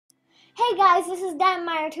Hey guys, this is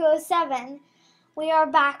Danmeyer207. We are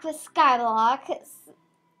back with Skyblock.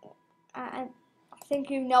 I think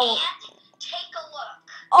you know. And take a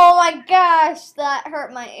look. Oh my gosh, that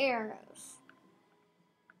hurt my ears.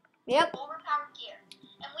 Yep. Overpowered gear.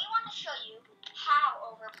 And we want to show you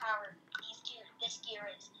how overpowered this gear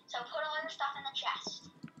is. So put all your stuff in the chest.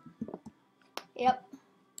 Yep.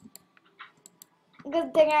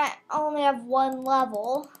 Good thing I only have one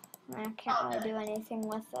level. I can't really do anything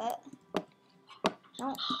with it.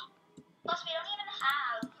 No. Plus, we don't even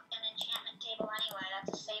have an enchantment table anyway.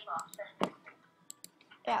 That's a save-off thing.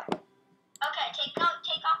 Yeah. Okay, take off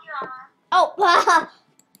your armor. Oh,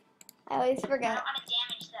 I always forget. I don't want to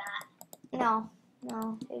damage that.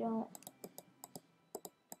 No, you don't.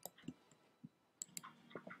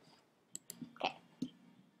 Okay.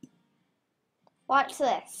 Watch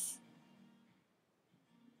this.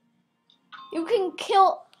 You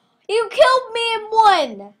killed me in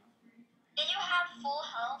one. Did you have full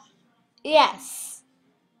health? Yes.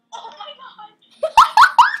 Oh my god.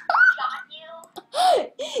 I shot you.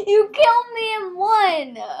 You killed me in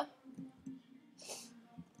one.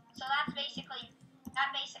 So that basically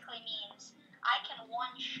means I can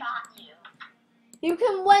one-shot you. You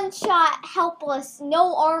can one-shot helpless,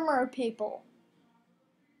 no armor people.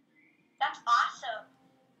 That's awesome.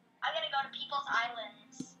 I'm gonna go to people's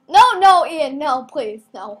islands. No, Ian, no, please,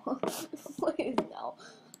 no. Please, no.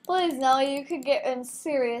 Please, no, you could get in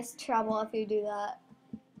serious trouble if you do that.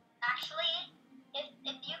 Actually, if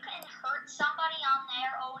you can hurt somebody on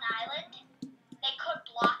their own island, they could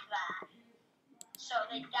block that. So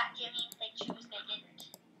that means they choose they didn't.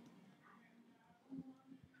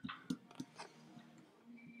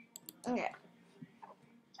 Okay.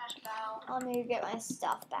 Let me get my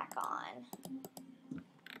stuff back on.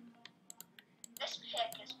 This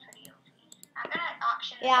pick is pretty OP. I'm gonna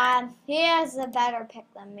auction it. Yeah, he has a better pick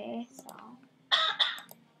than me, so.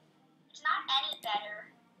 It's not any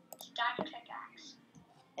better. It's a diamond pickaxe.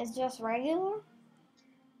 It's just regular?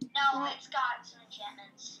 No, it's got some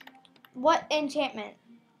enchantments. What enchantment?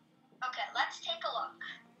 Okay, let's take a look.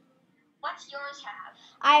 What's yours have?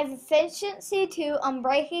 I have efficiency 2,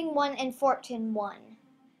 unbreaking 1, and fortune 1.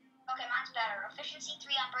 Okay, mine's better. Efficiency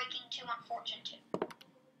 3, unbreaking 2, and fortune 2.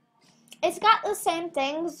 It's got the same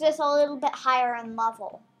things, just a little bit higher in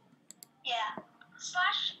level. Yeah.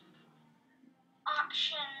 Slash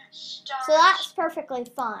auction start. So that's perfectly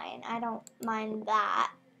fine. I don't mind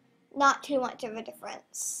that. Not too much of a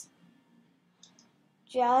difference.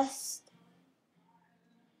 Just...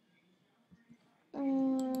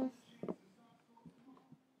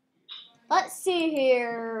 let's see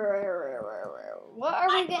here. What are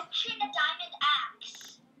we getting? I'm auctioning a diamond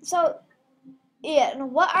axe. So,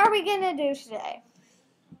 Ian, what are we gonna do today?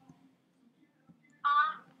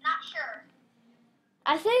 Not sure.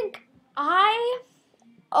 I think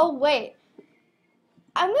oh wait.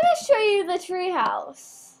 I'm gonna show you the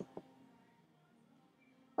treehouse.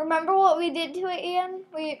 Remember what we did to it, Ian?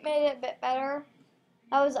 We made it a bit better.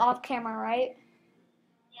 That was off camera, right?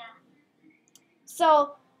 Yeah.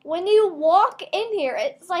 So, when you walk in here,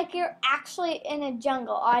 it's like you're actually in a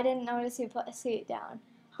jungle. Oh, I didn't notice you put a seat down.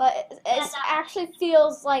 But it actually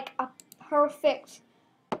feels like a perfect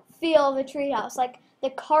feel of a treehouse. Like, the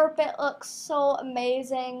carpet looks so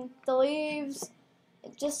amazing. The leaves,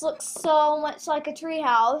 it just looks so much like a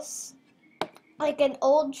treehouse. Like an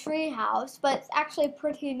old treehouse, but it's actually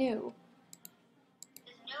pretty new.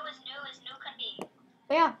 As new can be.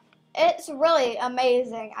 But yeah, it's really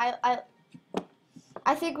amazing.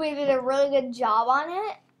 I think we did a really good job on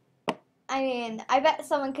it. I mean, I bet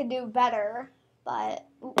someone could do better, but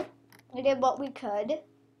we did what we could.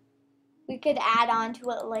 We could add on to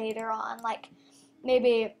it later on, like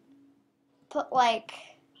maybe put like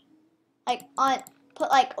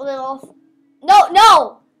little.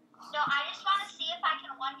 No. No, I just want to see if I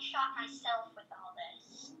can one-shot myself with all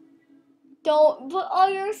this. Don't put all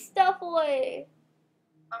your stuff away.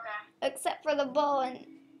 Okay. Except for the bow and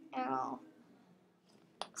arrow.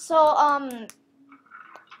 So,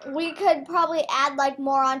 we could probably add like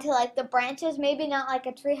more onto like the branches. Maybe not like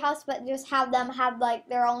a treehouse, but just have them have like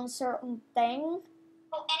their own certain thing.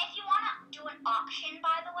 Oh, and if you want to do an auction,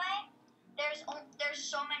 by the way, there's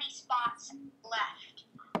so many spots left.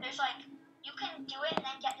 There's like, you can do it and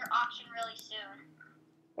then get your auction really soon.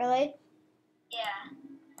 Really? Yeah.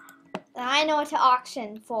 I know what to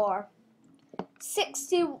auction for.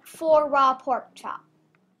 64 raw pork chop.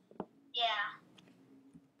 Yeah.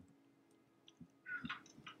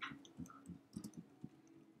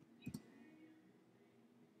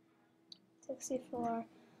 64.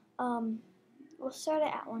 We'll start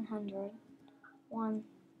it at 100.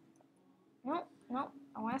 No,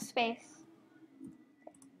 I want more space.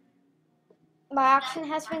 My auction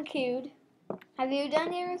has been queued. Have you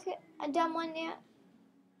done yours? Done one yet?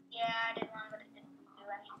 Yeah, I did one, but it didn't do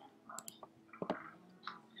anything for me.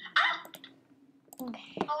 Ah!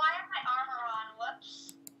 Okay. Oh, I have my armor on.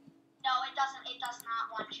 Whoops. No, it doesn't. It does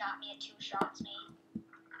not one-shot me. It two-shots me.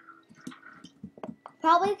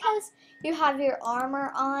 Probably because you have your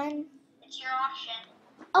armor on. It's your auction.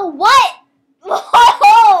 Oh, what?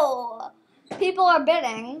 Whoa! People are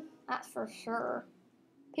bidding. That's for sure.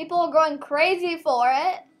 People are going crazy for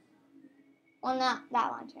it. Well, not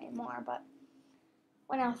that much anymore, but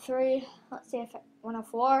 103. Let's see if it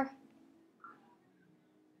 104.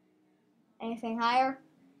 Anything higher?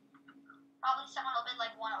 Probably someone will bid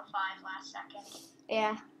like 105 last second.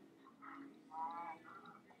 Yeah.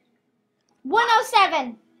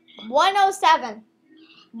 107. 107.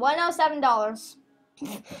 $107.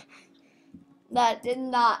 That did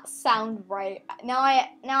not sound right. Now I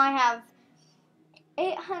have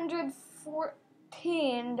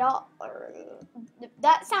 $814.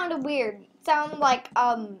 That sounded weird. Sound like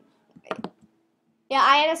yeah,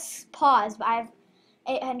 I had to pause, but I have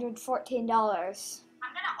 $814. I'm gonna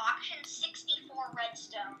auction 64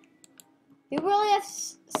 redstone. You really have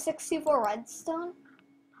 64 redstone?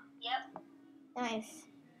 Yep. Nice.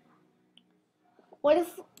 What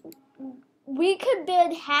if we could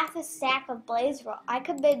bid half a stack of blaze rods? I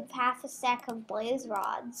could bid half a stack of blaze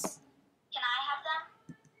rods. Can I have them?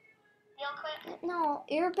 Real quick? No,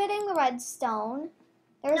 you're bidding the redstone.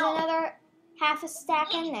 There's another half a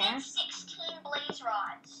stack in there. Bid 16 blaze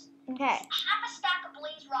rods. Okay. Half a stack of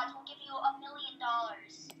blaze rods will give you $1 million.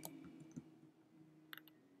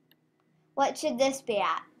 What should this be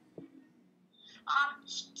at?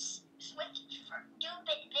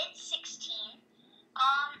 Bid 16.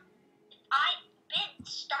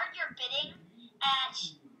 Start your bidding at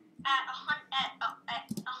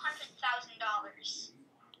 $100,000.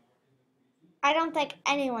 I don't think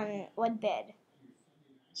anyone would bid.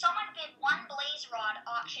 Someone bid one blaze rod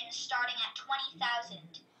auction starting at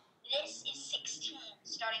 20,000. This is 16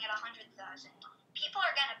 starting at 100,000. People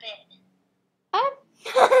are gonna bid.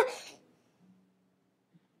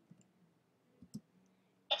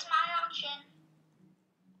 It's my auction.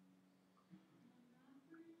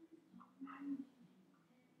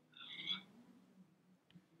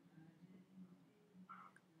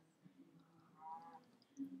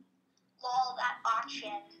 Lol, that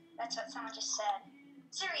auction. That's what someone just said.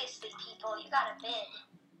 Seriously, people, you gotta bid.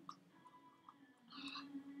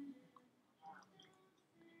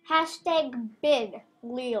 Hashtag bid,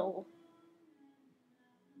 Leo.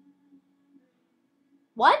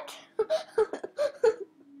 What?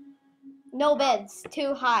 No bids.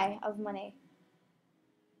 Too high of money.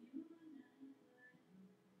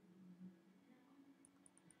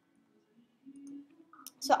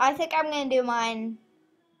 So I think I'm going to do mine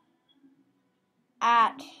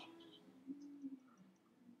at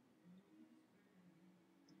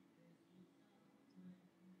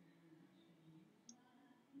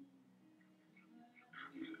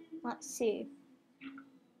let's see.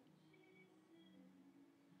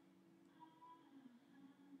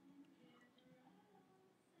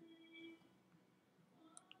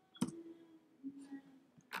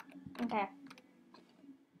 Okay.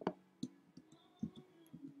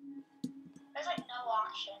 There's like no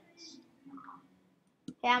auctions.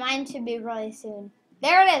 Yeah, mine should be really soon.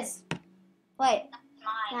 There it is. Wait. That's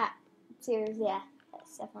mine. That's yours, yeah.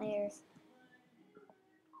 That's definitely yours.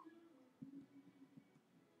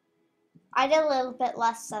 I did a little bit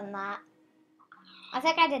less than that. I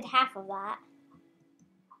think I did half of that.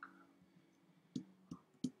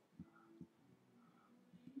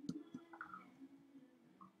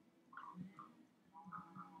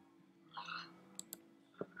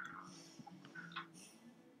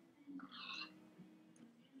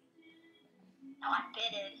 No one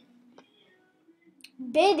bidded.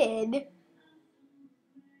 Bidded? No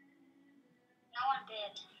one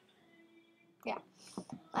bid. Yeah.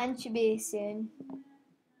 Mine should be soon.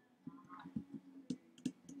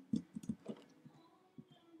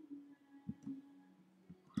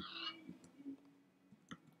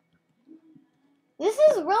 This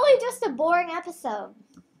is really just a boring episode.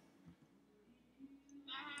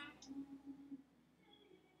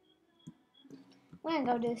 I'm gonna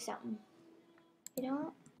go do something. You know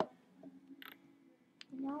what?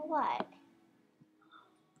 You know what?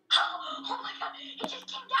 Oh my god, he just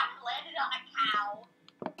came down and landed on a cow.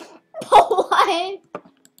 What? And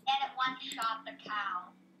it one-shot the cow.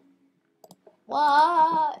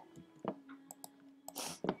 What?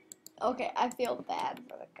 Okay, I feel bad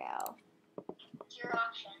for the cow. It's your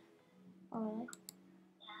auction. Oh, really?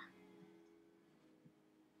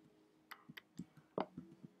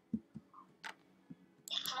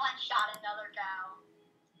 shot another cow.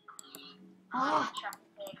 Ah.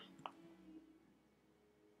 Traffic.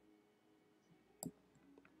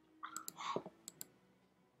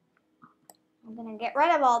 I'm gonna get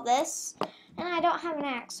rid of all this. And I don't have an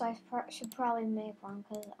axe, so I should probably make one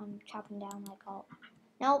because I'm chopping down like all.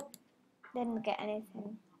 Nope. Didn't get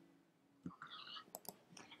anything.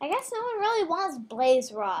 I guess no one really wants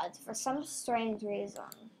blaze rods for some strange reason.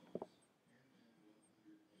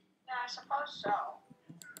 Yeah, I suppose so.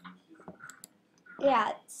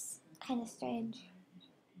 Yeah, it's kind of strange.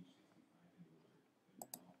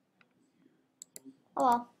 Oh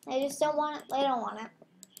well, they just don't want it. They don't want it.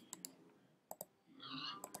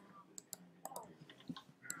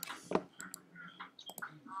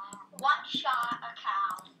 One shot a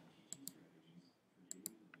cow.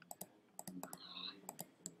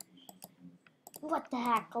 What the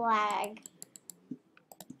heck, lag?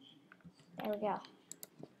 There we go.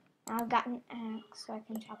 Now I've got an axe, so I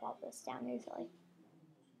can chop all this down easily.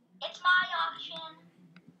 It's my option.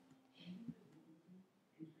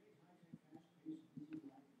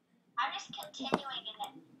 I'm just continuing in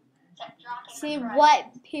it. Except dropping See the price.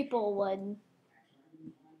 what people would.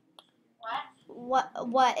 What?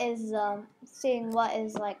 What is seeing what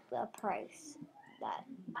is like the price that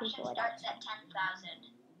Option people would. starts at 10,000.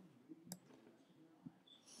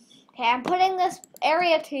 Okay, I'm putting this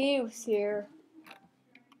area to use here.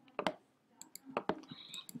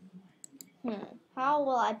 How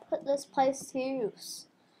will I put this place to use?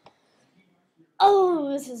 Oh,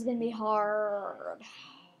 this is gonna be hard.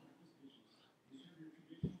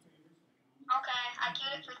 Okay, I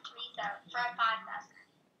queued it for 3,000, for 5,000.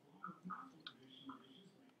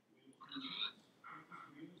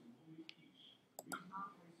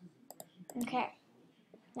 Okay,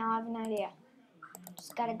 now I have an idea.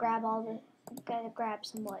 Just gotta grab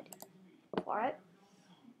some wood for it.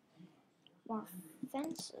 More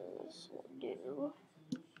fences will do.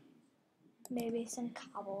 Maybe some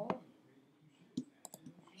cobble.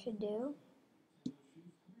 Should do.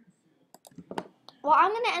 Well,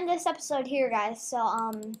 I'm gonna end this episode here, guys.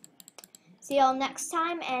 So see y'all next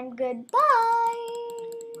time, and goodbye.